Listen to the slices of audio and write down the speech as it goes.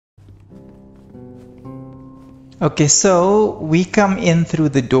Okay, so we come in through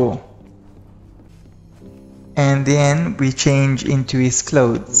the door. And then we change into his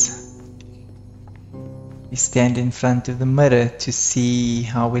clothes. We stand in front of the mirror to see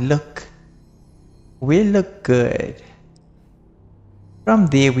how we look. We look good. From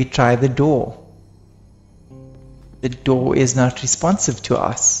there we try the door. The door is not responsive to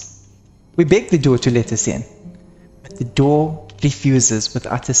us. We beg the door to let us in, but the door refuses with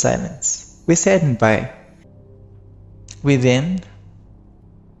utter silence. We're saddened by it. We then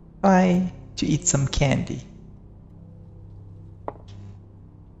try to eat some candy.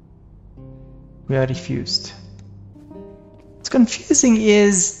 We are refused. What's confusing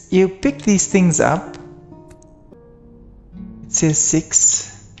is you pick these things up. It says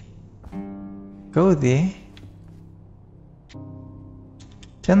 6. Go there.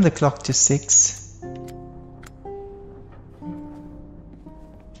 Turn the clock to 6.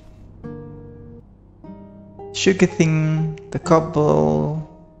 Sugar thing, the cobble,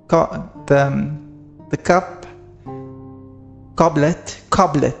 the cup, coblet.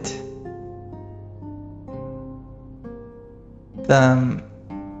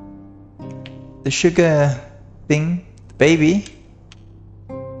 The sugar thing, the baby,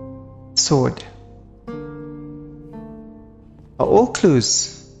 sword, are all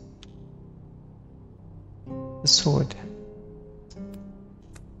clues. The sword.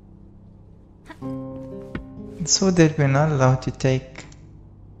 The sword that we're not allowed to take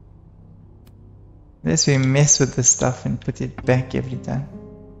unless we mess with the stuff and put it back every time.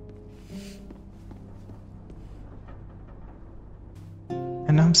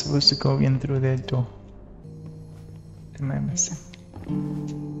 And I'm supposed to go in through that door. What am I missing?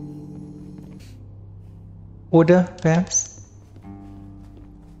 Order, perhaps?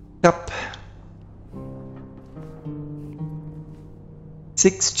 Cup.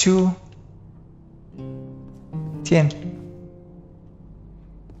 6, 2, 10.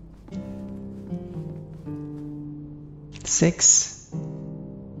 Six,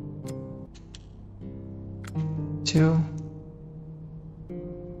 2,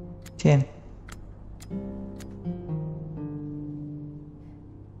 10.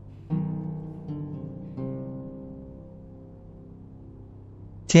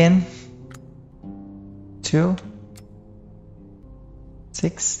 Ten, 2,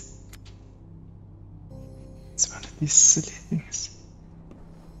 6. It's one of these silly things.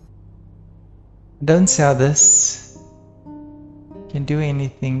 Don't sell this. Can do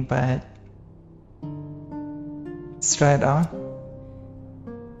anything, but let's try it out.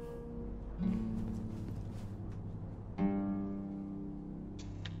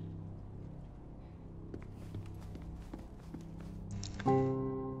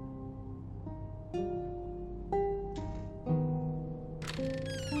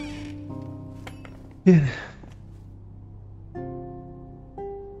 Yeah.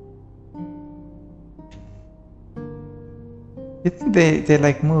 You think they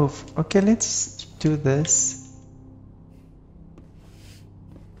like move? Okay, let's do this.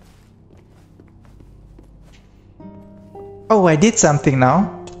 Oh, I did something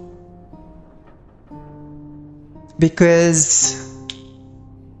now. Because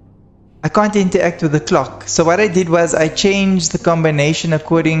I can't interact with the clock. So what I did was I changed the combination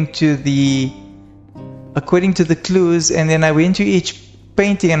according to the clues, and then I went to each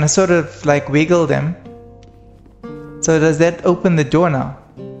painting and I sort of like wiggled them. So does that open the door now?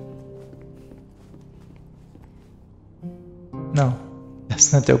 No,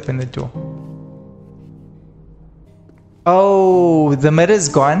 does not open the door. Oh, the mirror's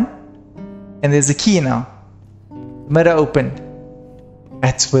gone and there's a key now. The mirror opened.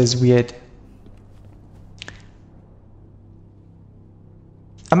 That was weird.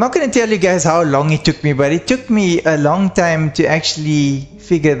 I'm not going to tell you guys how long it took me, but it took me a long time to actually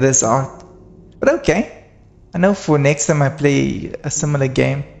figure this out. But okay. I know for next time I play a similar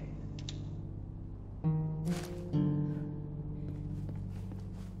game.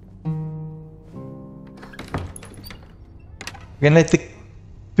 We're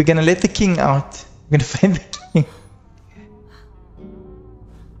gonna let the king out. We're gonna find the king.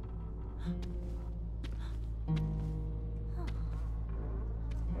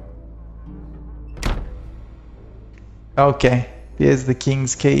 Okay, here's the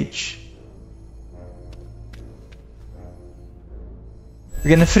king's cage. We're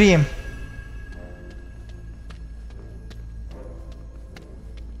gonna free him.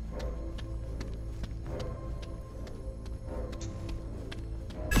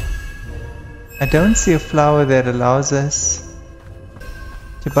 I don't see a flower that allows us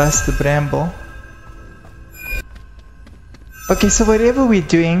to bust the bramble. Okay, so whatever we're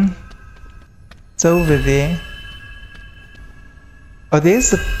doing, it's over there. Oh, there's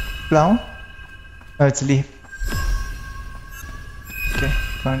the flower. Oh, it's a leaf. Okay,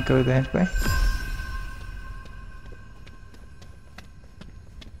 can't go that way.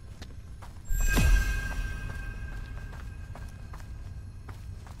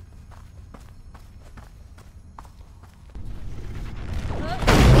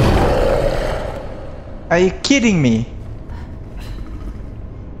 Are you kidding me?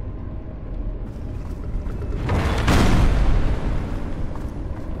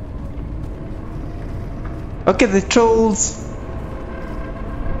 Okay, the trolls.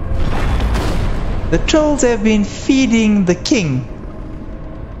 The trolls have been feeding the king.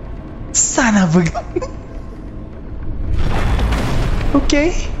 Son of a gun.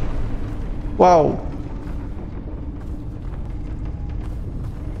 Okay. Wow.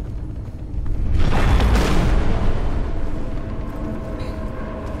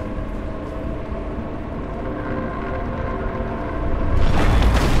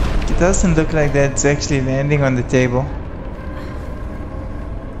 It doesn't look like that's actually landing on the table.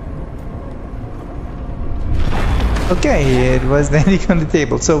 Okay, it was landing on the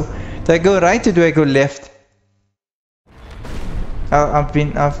table. So, do I go right or do I go left? I'm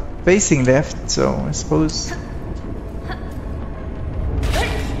facing left, so I suppose.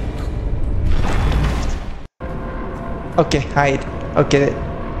 Okay, hide. Okay.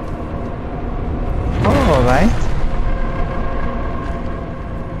 Oh, alright.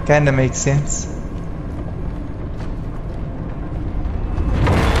 Kinda makes sense.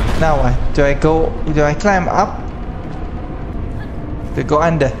 Now what? Do I climb up? Do I go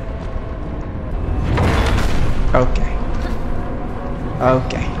under? Okay.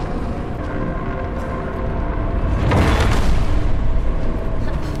 Okay.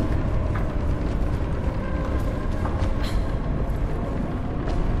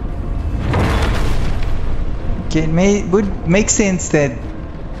 Okay, it would make sense that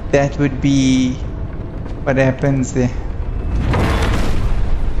that would be what happens there.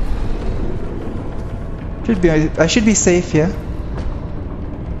 I should be safe here.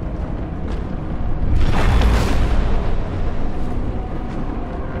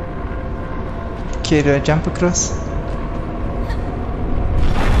 Okay, do I jump across?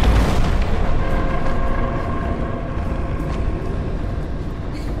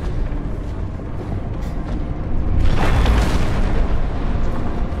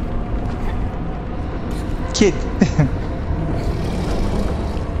 Kid.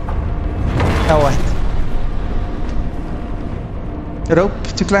 Now what? Rope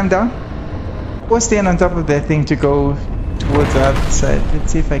to climb down? Or stand on top of that thing to go towards the other side.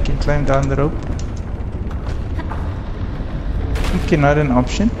 Let's see if I can climb down the rope. Okay, not an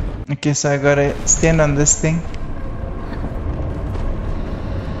option. Okay, so I gotta stand on this thing.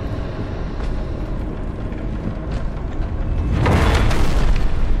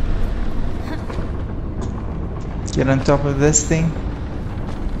 Get on top of this thing.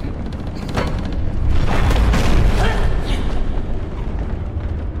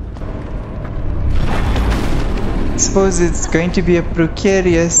 I suppose it's going to be a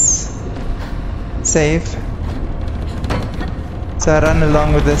precarious save. So I run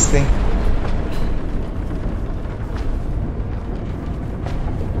along with this thing.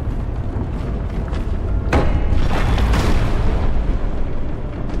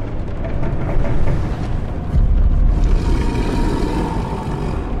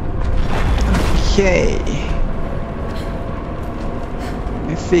 Okay.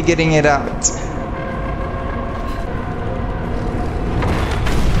 We're figuring it out.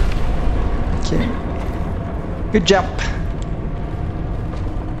 Okay. Good jump.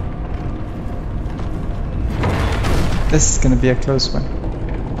 This is gonna be a close one.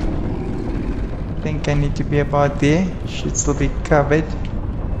 I think I need to be about there. Should still be covered.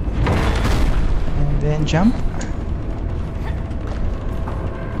 And then jump.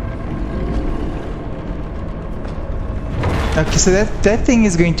 Okay, so that thing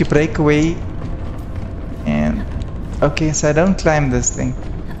is going to break away. And okay, so I don't climb this thing.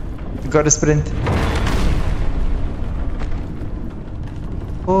 You gotta sprint.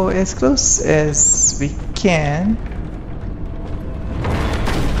 Or as close as we can.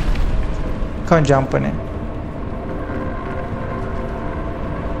 Can't jump on it.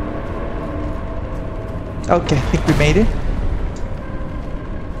 Okay, I think we made it.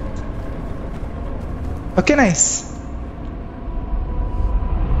 Okay, nice.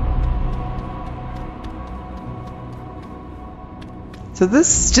 So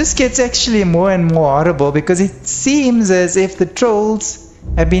this just gets actually more and more horrible because it seems as if the trolls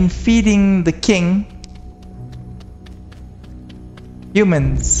have been feeding the king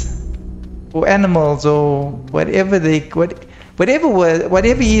humans or animals or whatever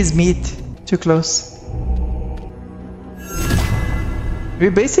Whatever is meat. Too close.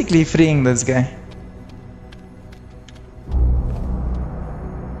 We're basically freeing this guy.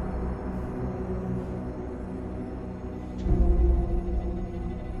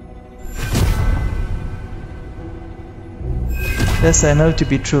 Yes, I know to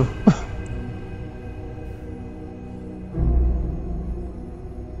be true.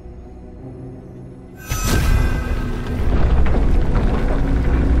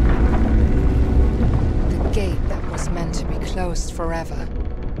 The gate that was meant to be closed forever,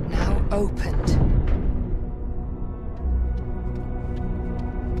 now opened.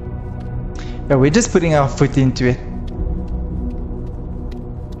 Yeah, we're just putting our foot into it.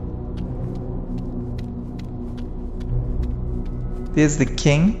 There's the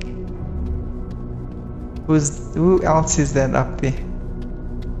king. Who else is that up there?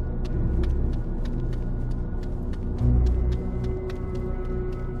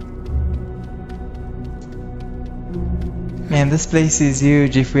 Man, this place is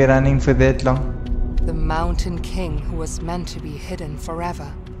huge if we're running for that long. The Mountain King, who was meant to be hidden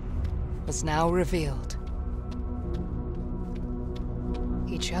forever, was now revealed.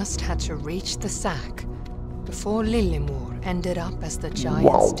 He just had to reach the sack before Lillemor ended up as the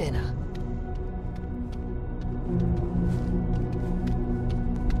giant's dinner.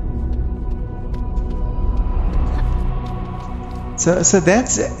 So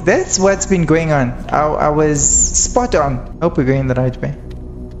that's what's been going on. I was spot on. Hope we're going the right way.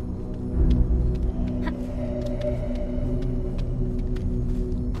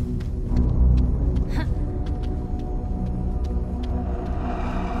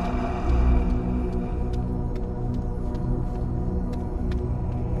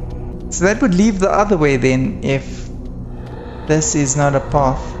 So that would leave the other way then, if this is not a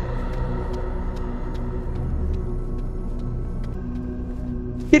path.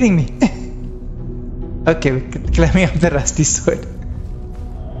 Kidding me? Okay, we're climbing up the rusty sword.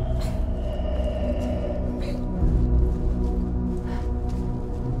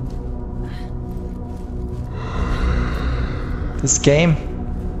 This game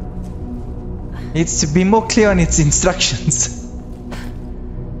needs to be more clear on its instructions.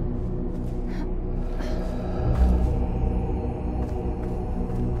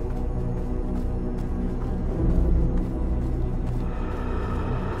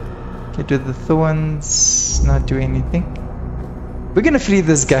 Okay, do the thorns not do anything? We're gonna free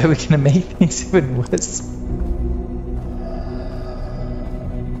this guy, we're gonna make things even worse.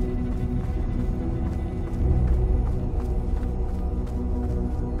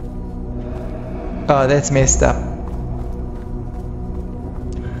 Oh, that's messed up.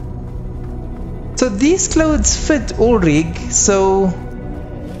 So these clothes fit Ulrich, so...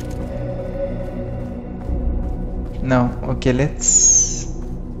 No, okay, let's...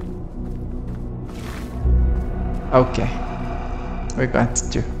 Okay, we got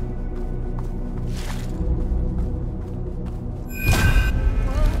to.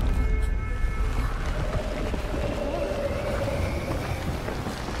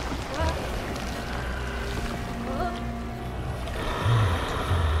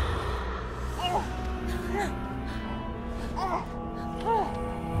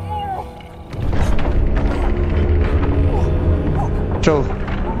 Troll.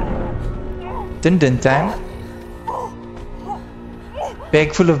 Dun time.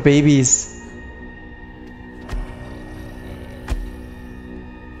 Bag full of babies.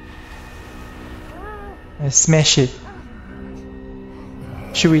 Smash it.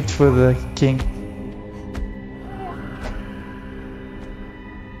 Chew it for the king.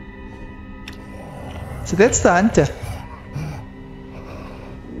 So that's the hunter.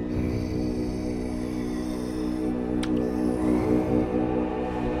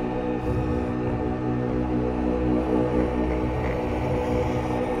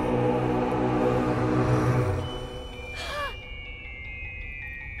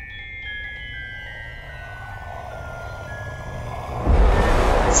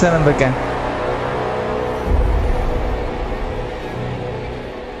 Son of a gun.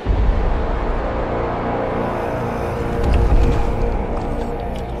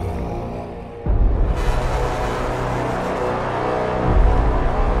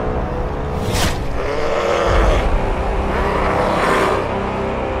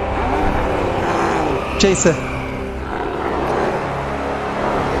 Chaser.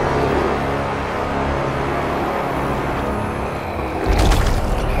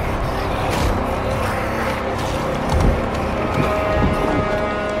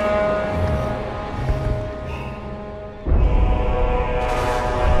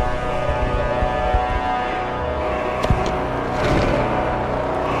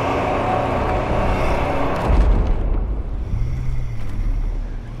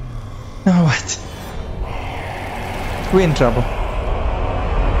 We're in trouble.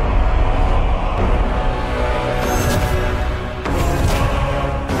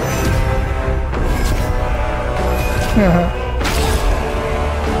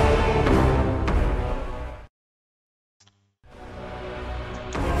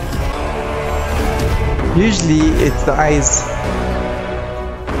 Usually it's the eyes.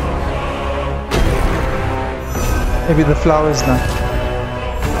 Maybe the flowers now.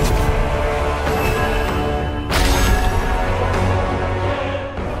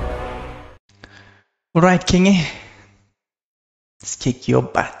 Alright, Kingy. Let's kick your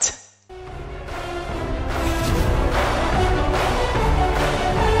butt.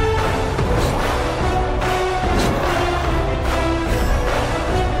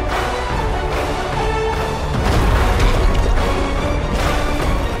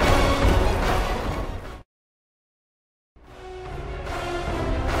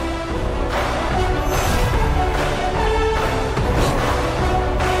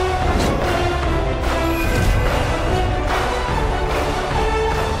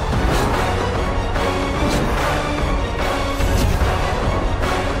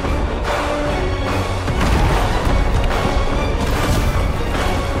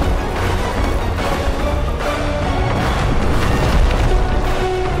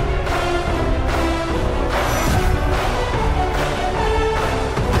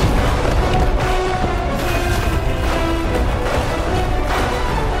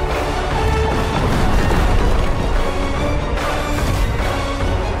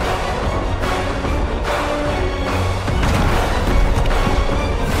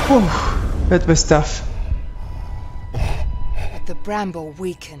 Whew, that was tough. The bramble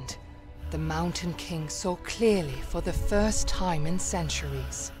weakened. The Mountain King saw clearly for the first time in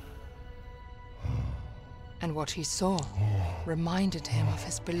centuries. And what he saw reminded him of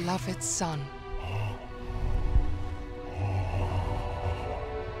his beloved son.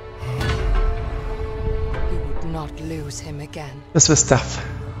 He would not lose him again. This was tough.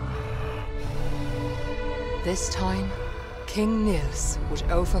 This time, King Nils would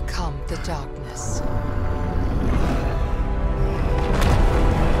overcome the darkness.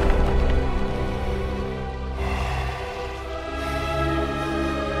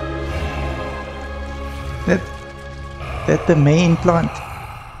 That's the main plant.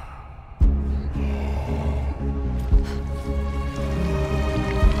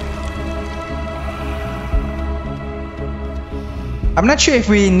 I'm not sure if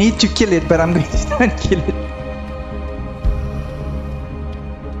we need to kill it, but I'm going to not kill it.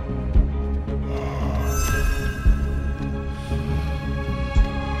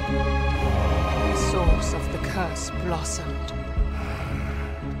 The source of the curse blossomed.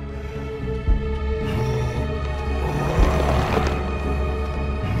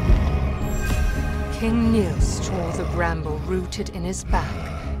 King Nils tore the bramble rooted in his back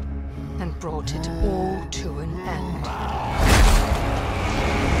and brought it all to an end.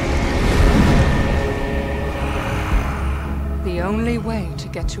 The only way to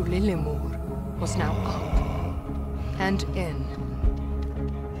get to Lillemor was now up and in.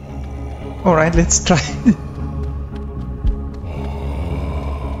 Alright, let's try.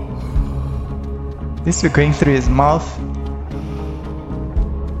 This we're going through his mouth.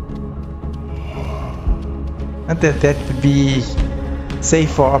 Not that that would be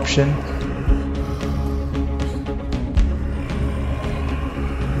safer option.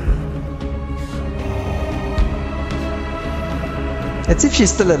 Let's see if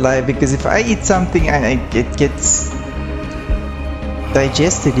she's still alive, because if I eat something it gets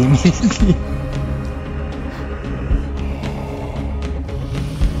digested immediately.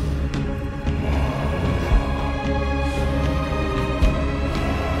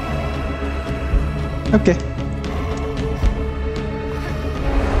 Okay.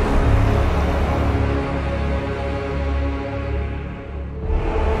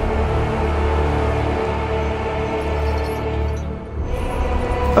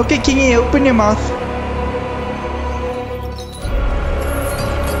 Okay, Kingy, open your mouth.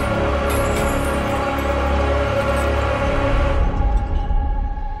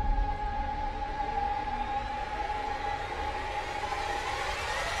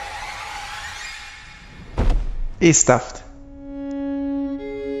 He's stuffed.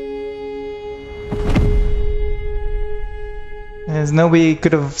 There's no way he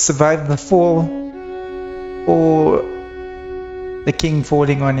could have survived the fall or the king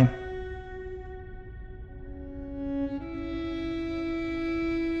falling on him.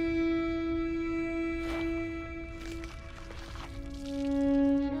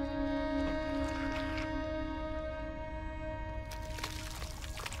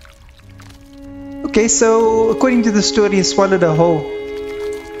 Okay, so according to the story, he swallowed a whole.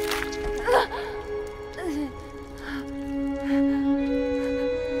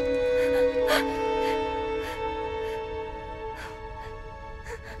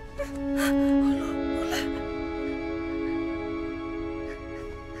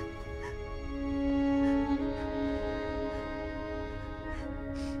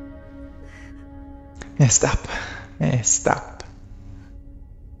 Stop. Stop.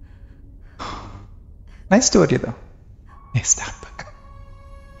 Nice story though. Stop.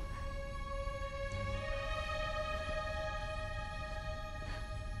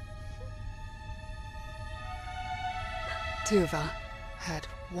 Tuva had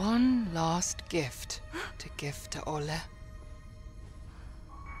one last gift to give to Ole.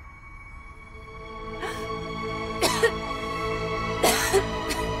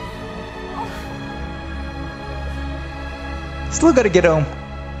 Still gotta get home.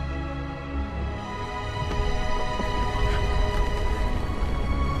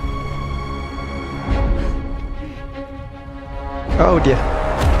 Oh dear.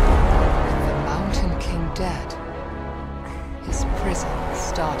 The Mountain King dead, his prison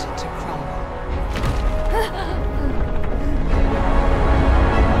started to crumble.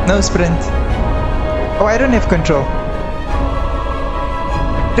 No sprint. Oh, I don't have control.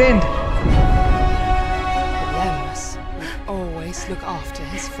 Friend. Lemus would always look after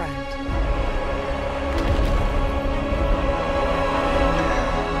his friend.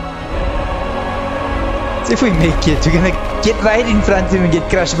 So if we make it, we're gonna get right in front of him and get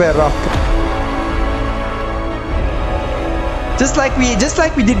crushed by a rock. Just like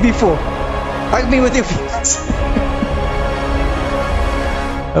we did before. Hug me with your fingers.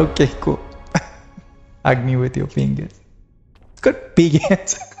 Okay, cool. Hug me with your fingers. It's got big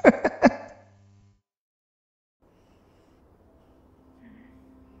hands.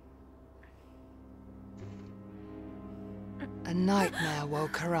 A nightmare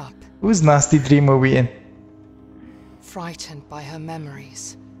woke her up, Whose nasty dream are we in? frightened by her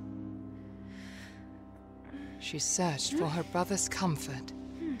memories. She searched for her brother's comfort,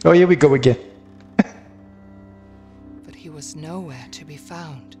 Oh, here we go again. but he was nowhere to be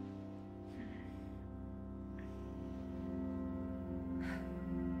found.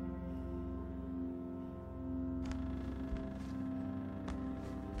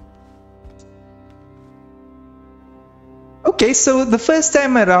 Okay, so the first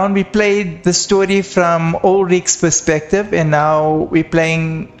time around we played the story from Ulrich's perspective, and now we're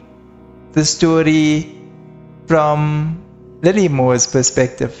playing the story from Lillymoor's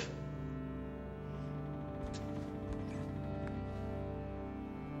perspective.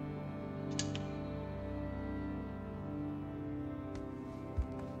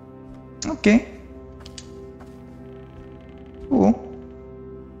 Okay. Cool.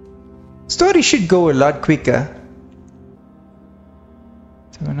 Story should go a lot quicker.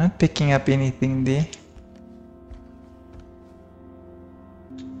 So we're not picking up anything there.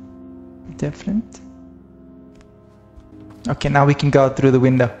 Different. Okay, now we can go out through the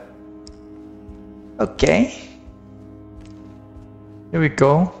window. Okay. Here we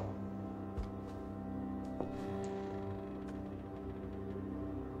go.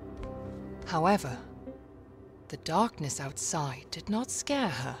 However, the darkness outside did not scare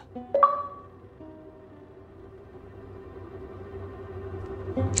her.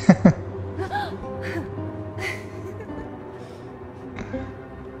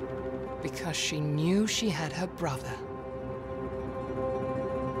 Because she knew she had her brother.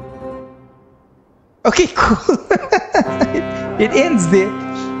 Okay, cool. It ends there.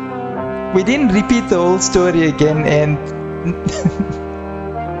 We didn't repeat the whole story again, and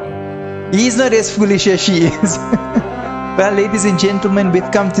he's not as foolish as she is. Well, ladies and gentlemen, we've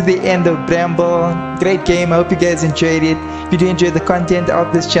come to the end of Bramble. Great game. I hope you guys enjoyed it. If you do enjoy the content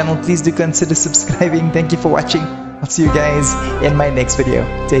of this channel, please do consider subscribing. Thank you for watching. I'll see you guys in my next video.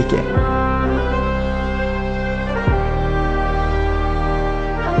 Take care.